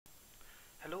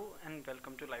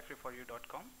welcome to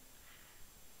liferayforyou.com.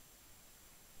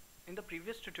 In the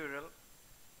previous tutorial,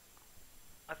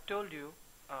 I've told you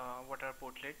what are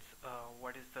portlets,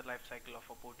 what is the life cycle of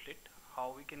a portlet,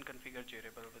 how we can configure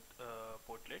Jrable with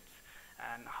portlets,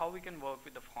 and how we can work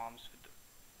with the forms with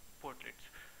portlets.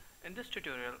 In this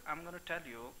tutorial, I'm going to tell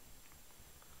you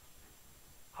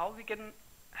how we can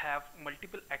have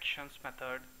multiple actions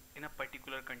method in a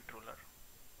particular controller,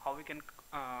 how we can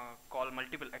call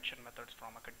multiple action methods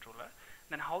from a controller,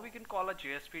 then how we can call a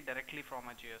Jsp directly from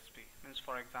a Jsp. Means,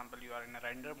 for example, you are in a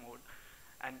render mode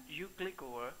and you click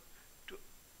over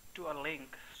to a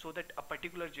link so that a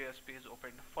particular Jsp is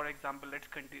opened. For example, let's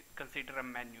consider a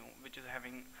menu which is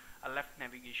having a left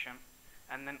navigation,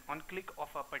 and then on click of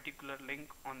a particular link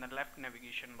on the left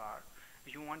navigation bar,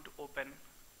 you want to open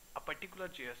a particular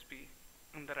Jsp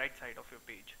on the right side of your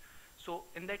page. So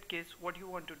in that case, what you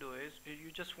want to do is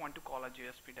you just want to call a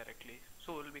Jsp directly.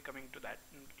 So we'll be coming to that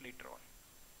later on.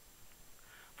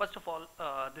 First of all,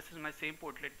 this is my same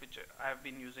portlet which I have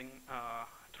been using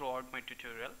throughout my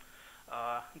tutorial.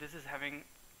 This is having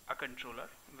a controller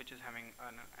which is having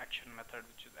an action method,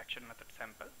 which is action method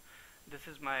sample. This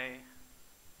is my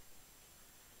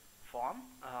form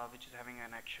which is having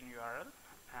an action URL,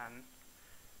 and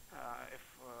if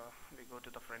we go to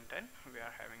the front end, we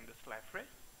are having this Liferay,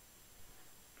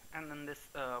 and then this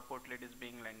portlet is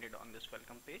being landed on this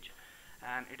welcome page,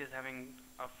 and it is having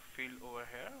a field over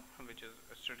here which is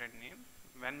a student name.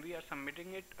 When we are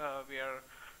submitting it, we are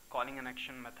calling an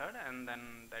action method, and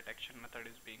then that action method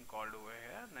is being called over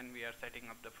here. Then we are setting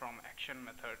up the from action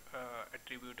method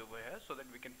attribute over here so that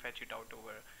we can fetch it out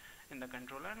over in the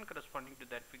controller, and corresponding to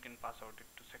that we can pass out it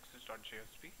to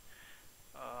success.jsp.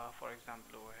 For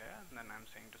example, over here, and then I'm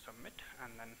saying to submit,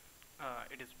 and then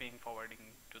it is being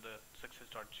forwarding to the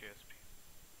success.jsp.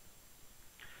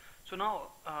 So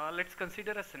now let's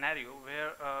consider a scenario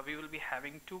where we will be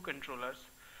having two controllers,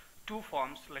 two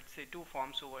forms, let's say two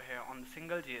forms over here on the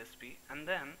single Jsp, and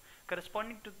then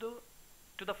corresponding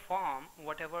to the form,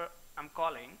 whatever I'm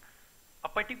calling, a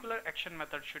particular action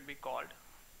method should be called.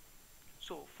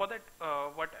 So for that,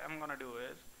 what I'm gonna do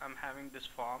is I'm having this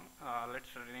form. Let's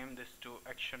rename this to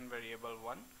action variable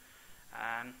 1,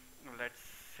 and let's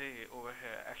say over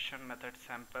here action method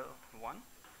sample 1,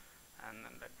 and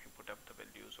then let me put up the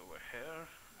values over here,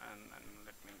 and then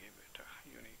let me give it a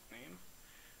unique name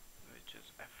which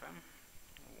is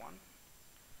fm1,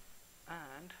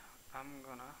 and I'm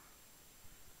gonna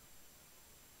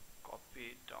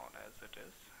copy it down as it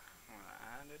is. I'm gonna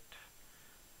add it,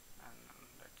 and then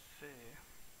let's say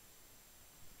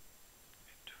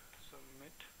it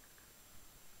submit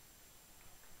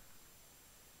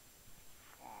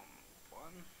form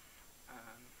 1,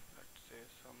 and let's say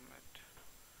submit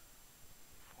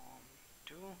form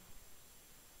 2,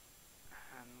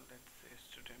 and let's say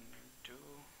student name 2,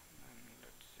 and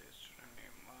let's say student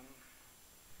name 1,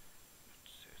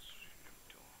 let's say student name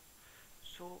 2.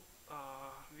 So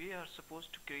we are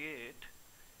supposed to create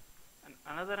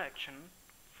another action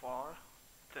for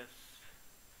this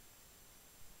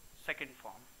second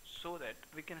form, so that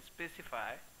we can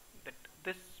specify that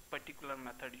this particular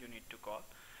method you need to call.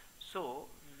 So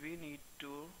we need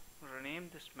to rename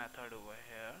this method over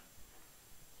here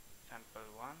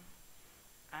sample1,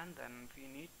 and then we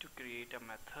need to create a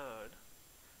method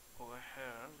over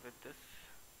here with this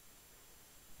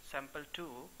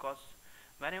sample2, because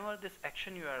whenever this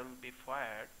action URL will be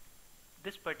fired,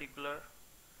 this particular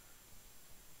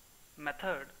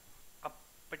method, a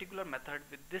particular method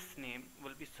with this name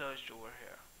will be searched over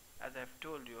here, as I've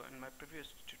told you in my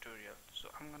previous tutorial. So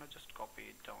I'm gonna just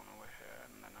copy it down over here,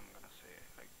 and then I'm gonna say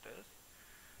like this,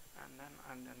 and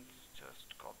then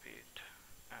just copy it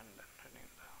and then rename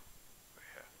the over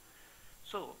here.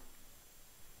 So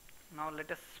now let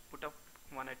us put up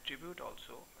one attribute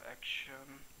also,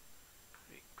 action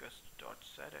request dot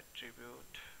set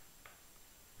attribute,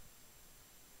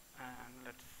 and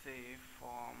let's say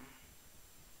form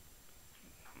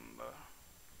number,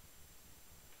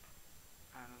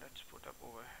 and let's put up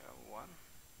over here 1.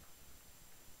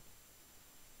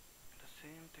 The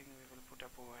same thing we will put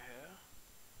up over here,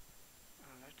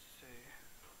 and let's say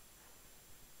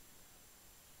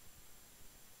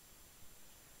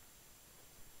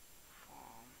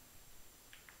form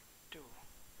 2.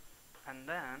 And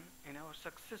then in our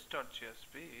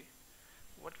success.jsp,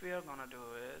 what we are gonna do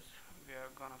is we are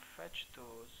gonna fetch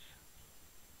those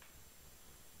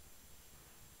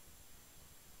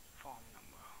form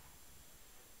number.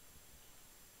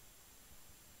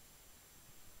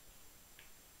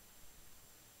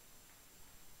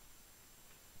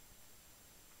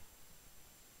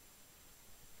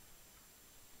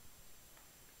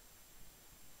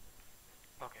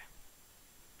 Okay.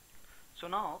 So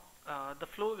now the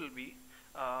flow will be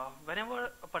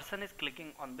whenever a person is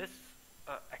clicking on this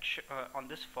action on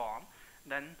this form,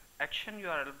 then action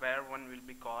URL where one will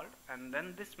be called, and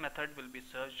then this method will be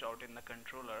searched out in the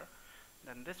controller.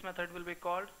 Then this method will be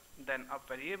called, then a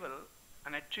variable,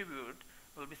 an attribute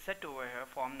will be set over here,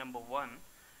 form number 1.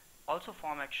 Also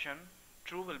form action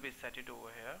true will be set it over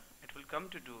here. It will come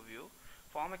to do view.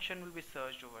 Form action will be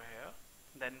searched over here.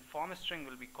 Then form string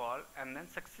will be called, and then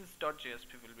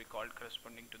success.jsp will be called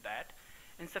corresponding to that.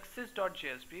 In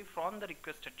success.jsp, from the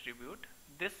request attribute,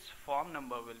 this form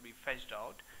number will be fetched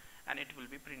out and it will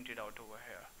be printed out over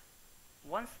here.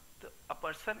 Once a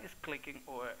person is clicking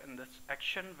over in this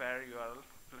action where URL,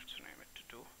 let's name it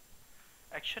to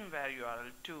action where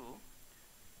URL 2,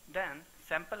 then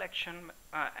sample action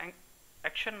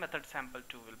action method sample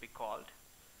 2 will be called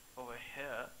over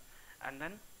here, and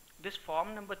then this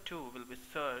form number 2 will be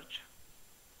searched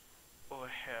over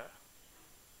here.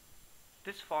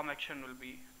 This form action will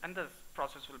be, and this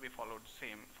process will be followed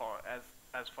same for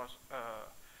as for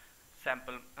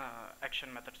sample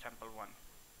action method sample 1.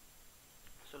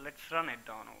 So let's run it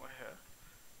down over here.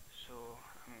 So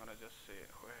I'm gonna just say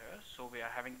over here. So we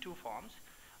are having two forms.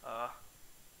 I've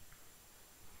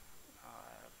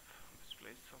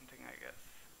misplaced something, I guess.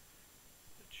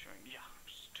 It's showing, yeah,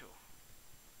 it's 2.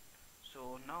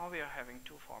 So now we are having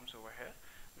two forms over here,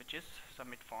 which is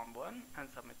submit form 1 and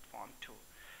submit form 2.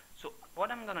 So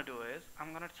what I'm gonna do is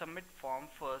I'm gonna submit form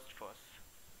first.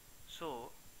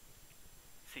 So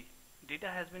see, data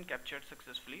has been captured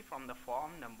successfully from the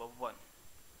form number 1.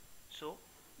 So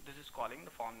this is calling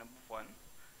the form number 1,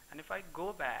 and if I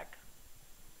go back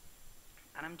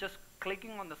and I'm just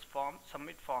clicking on this form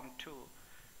submit form 2,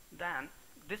 then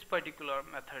this particular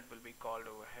method will be called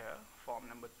over here, form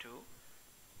number 2.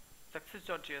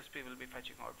 Success.jsp will be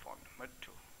fetching out form number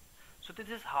 2. So this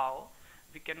is how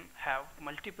we can have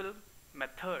multiple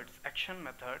methods, action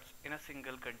methods in a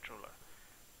single controller.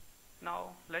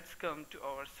 Now let's come to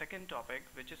our second topic,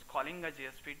 which is calling a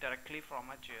JSP directly from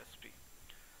a JSP.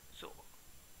 So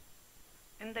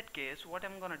in that case, what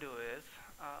I'm gonna do is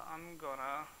I'm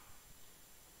gonna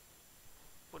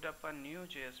put up a new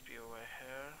JSP over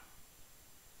here,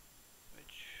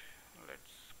 which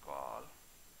let's call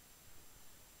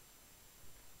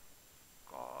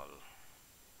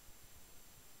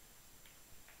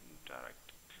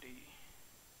directly.jsp,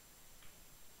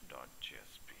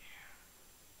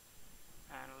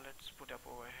 and let's put up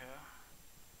over here,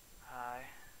 hi,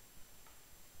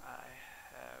 I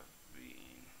have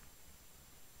been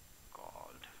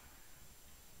called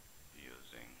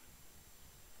using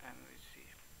MVC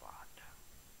path.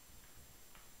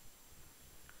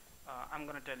 I'm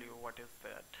gonna tell you what is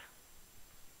that.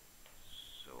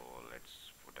 So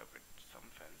let's put up it some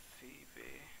fancy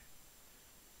way.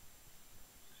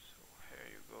 So here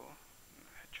you go,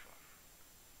 H1.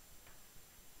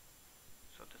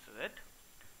 So this is it.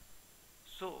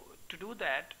 So to do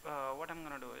that, what I'm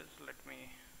gonna do is, let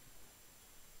me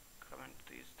comment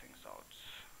these things out.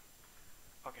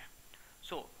 Okay,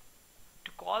 so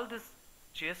to call this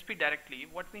JSP directly,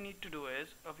 what we need to do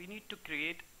is we need to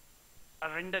create a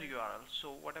render URL.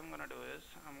 So what I'm gonna do is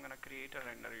I'm gonna create a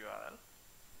render URL,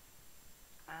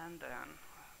 and then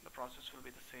the process will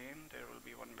be the same. There will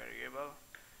be one variable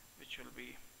which will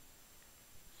be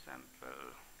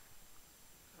sample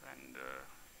render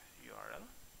URL,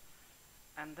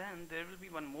 and then there will be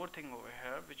one more thing over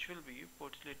here which will be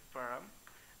portlet param,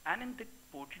 and in the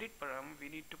portlet param we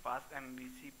need to pass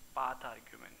MVC path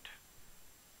argument.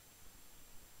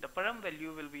 The param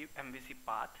value will be MVC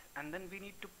path, and then we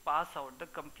need to pass out the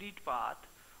complete path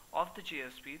of the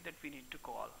JSP that we need to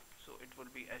call. So it will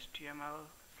be HTML/sample,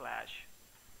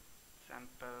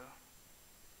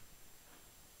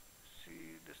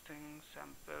 see this thing,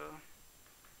 sample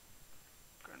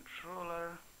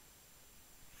controller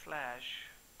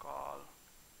 / call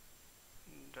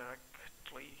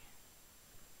directly.jsp.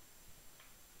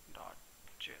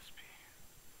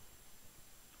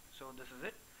 So this is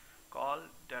it, call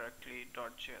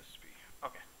directly.jsp.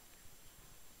 Okay,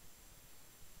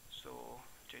 so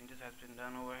changes has been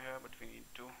done over here, but we need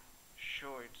to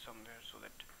show it somewhere so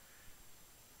that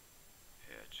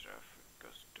href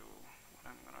equals to, what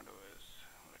I'm gonna do is,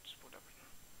 let's put up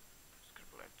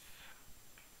scriptlets.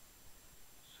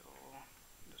 So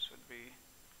this would be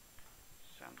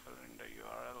sample render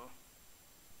URL,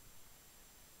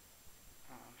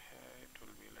 and here it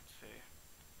will be, let's say,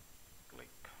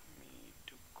 click me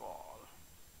to call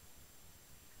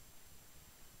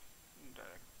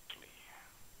directly.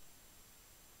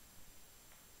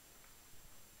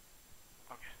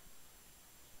 Okay,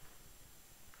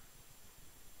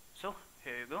 so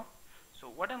here you go. So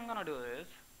what I'm gonna do is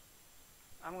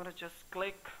I'm gonna just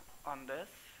click on this,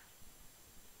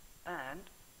 and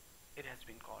it has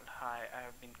been called. Hi, I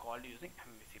have been called using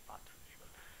MVC path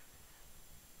variable.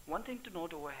 One thing to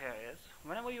note over here is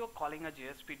whenever you are calling a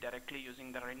JSP directly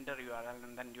using the render URL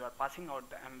and then you are passing out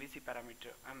the MVC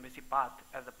parameter, MVC path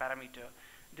as a parameter,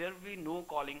 there will be no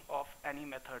calling of any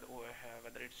method over here,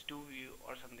 whether it's toView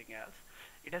or something else.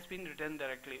 It has been written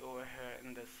directly over here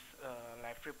in this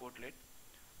Liferay Portlet,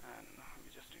 and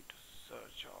we just need to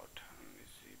search out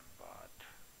MVC path.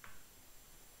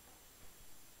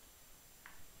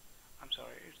 I'm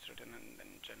sorry, it's written in the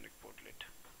generic Portlet.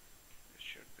 It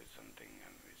should be something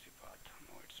MVC path.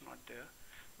 No, it's not there.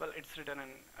 Well, it's written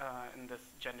in this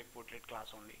generic Portlet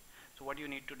class only. So what you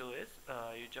need to do is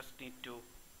you just need to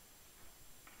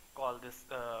call this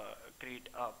create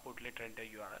a Portlet render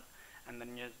URL, and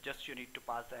then you need to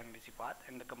pass the MVC path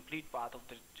and the complete path of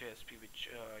the JSP which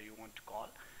you want to call,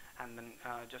 and then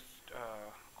just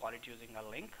call it using a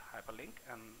link, hyperlink,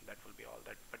 and that will be all.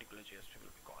 That particular JSP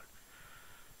will be called.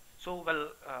 So well,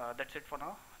 that's it for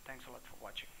now. Thanks a lot for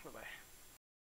watching. Bye bye.